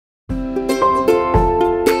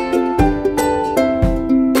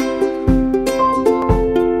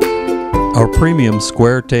premium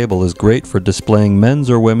square table is great for displaying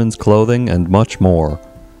men's or women's clothing and much more.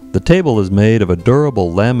 The table is made of a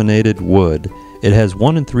durable laminated wood. It has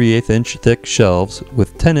 1 3/8 inch thick shelves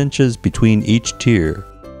with 10 inches between each tier.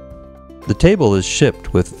 The table is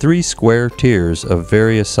shipped with 3 square tiers of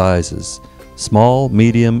various sizes, small,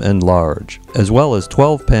 medium, and large, as well as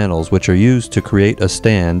 12 panels which are used to create a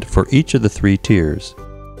stand for each of the 3 tiers.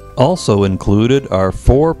 Also included are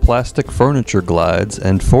 4 plastic furniture glides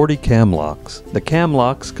and 40 cam locks. The cam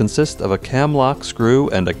locks consist of a cam lock screw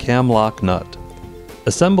and a cam lock nut.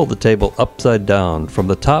 Assemble the table upside down from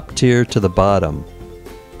the top tier to the bottom.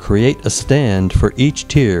 Create a stand for each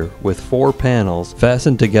tier with 4 panels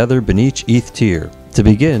fastened together beneath each tier. To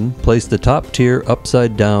begin, place the top tier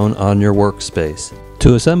upside down on your workspace.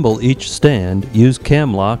 To assemble each stand, use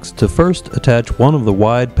cam locks to first attach one of the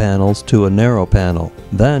wide panels to a narrow panel.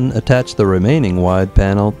 Then attach the remaining wide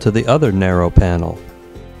panel to the other narrow panel.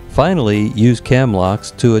 Finally, use cam locks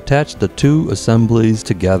to attach the 2 assemblies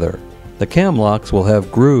together. The cam locks will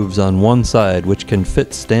have grooves on one side which can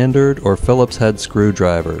fit standard or Phillips head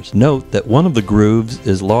screwdrivers. Note that one of the grooves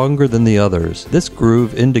is longer than the others. This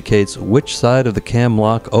groove indicates which side of the cam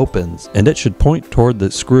lock opens, and it should point toward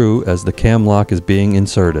the screw as the cam lock is being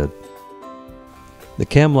inserted. The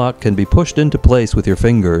cam lock can be pushed into place with your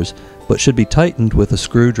fingers, but should be tightened with a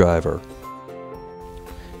screwdriver.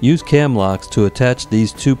 Use cam locks to attach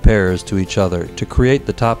these 2 pairs to each other to create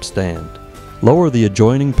the top stand. Lower the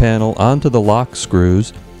adjoining panel onto the lock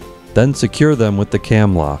screws, then secure them with the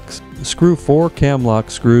cam locks. Screw 4 cam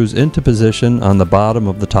lock screws into position on the bottom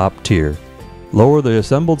of the top tier. Lower the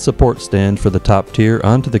assembled support stand for the top tier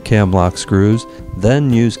onto the cam lock screws,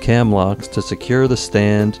 then use cam locks to secure the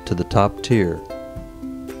stand to the top tier.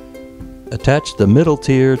 Attach the middle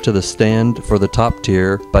tier to the stand for the top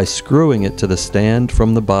tier by screwing it to the stand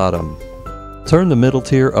from the bottom. Turn the middle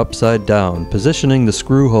tier upside down, positioning the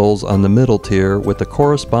screw holes on the middle tier with the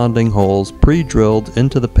corresponding holes pre-drilled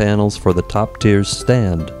into the panels for the top tier's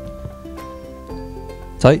stand.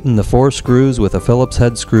 Tighten the 4 screws with a Phillips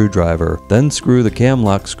head screwdriver, then screw the cam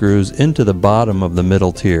lock screws into the bottom of the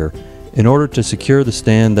middle tier in order to secure the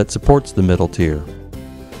stand that supports the middle tier.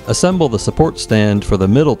 Assemble the support stand for the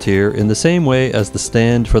middle tier in the same way as the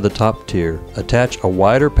stand for the top tier. Attach a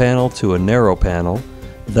wider panel to a narrow panel,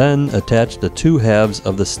 then attach the 2 halves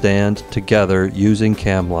of the stand together using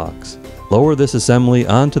cam locks. Lower this assembly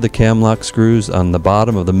onto the cam lock screws on the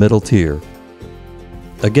bottom of the middle tier.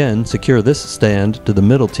 Again, secure this stand to the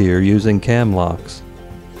middle tier using cam locks.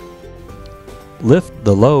 Lift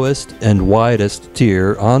the lowest and widest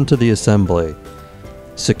tier onto the assembly.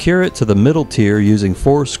 Secure it to the middle tier using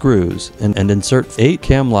 4 screws and insert 8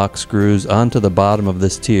 cam lock screws onto the bottom of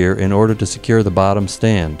this tier in order to secure the bottom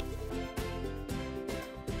stand.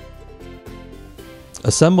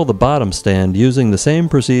 Assemble the bottom stand using the same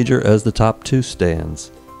procedure as the top 2 stands.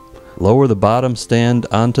 Lower the bottom stand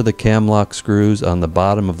onto the cam lock screws on the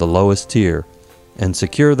bottom of the lowest tier and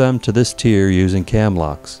secure them to this tier using cam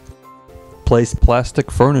locks. Place plastic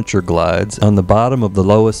furniture glides on the bottom of the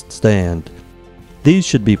lowest stand. These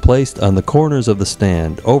should be placed on the corners of the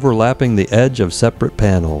stand, overlapping the edge of separate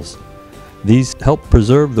panels. These help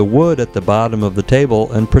preserve the wood at the bottom of the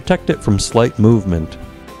table and protect it from slight movement.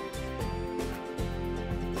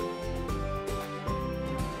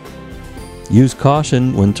 Use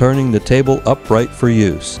caution when turning the table upright for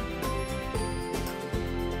use.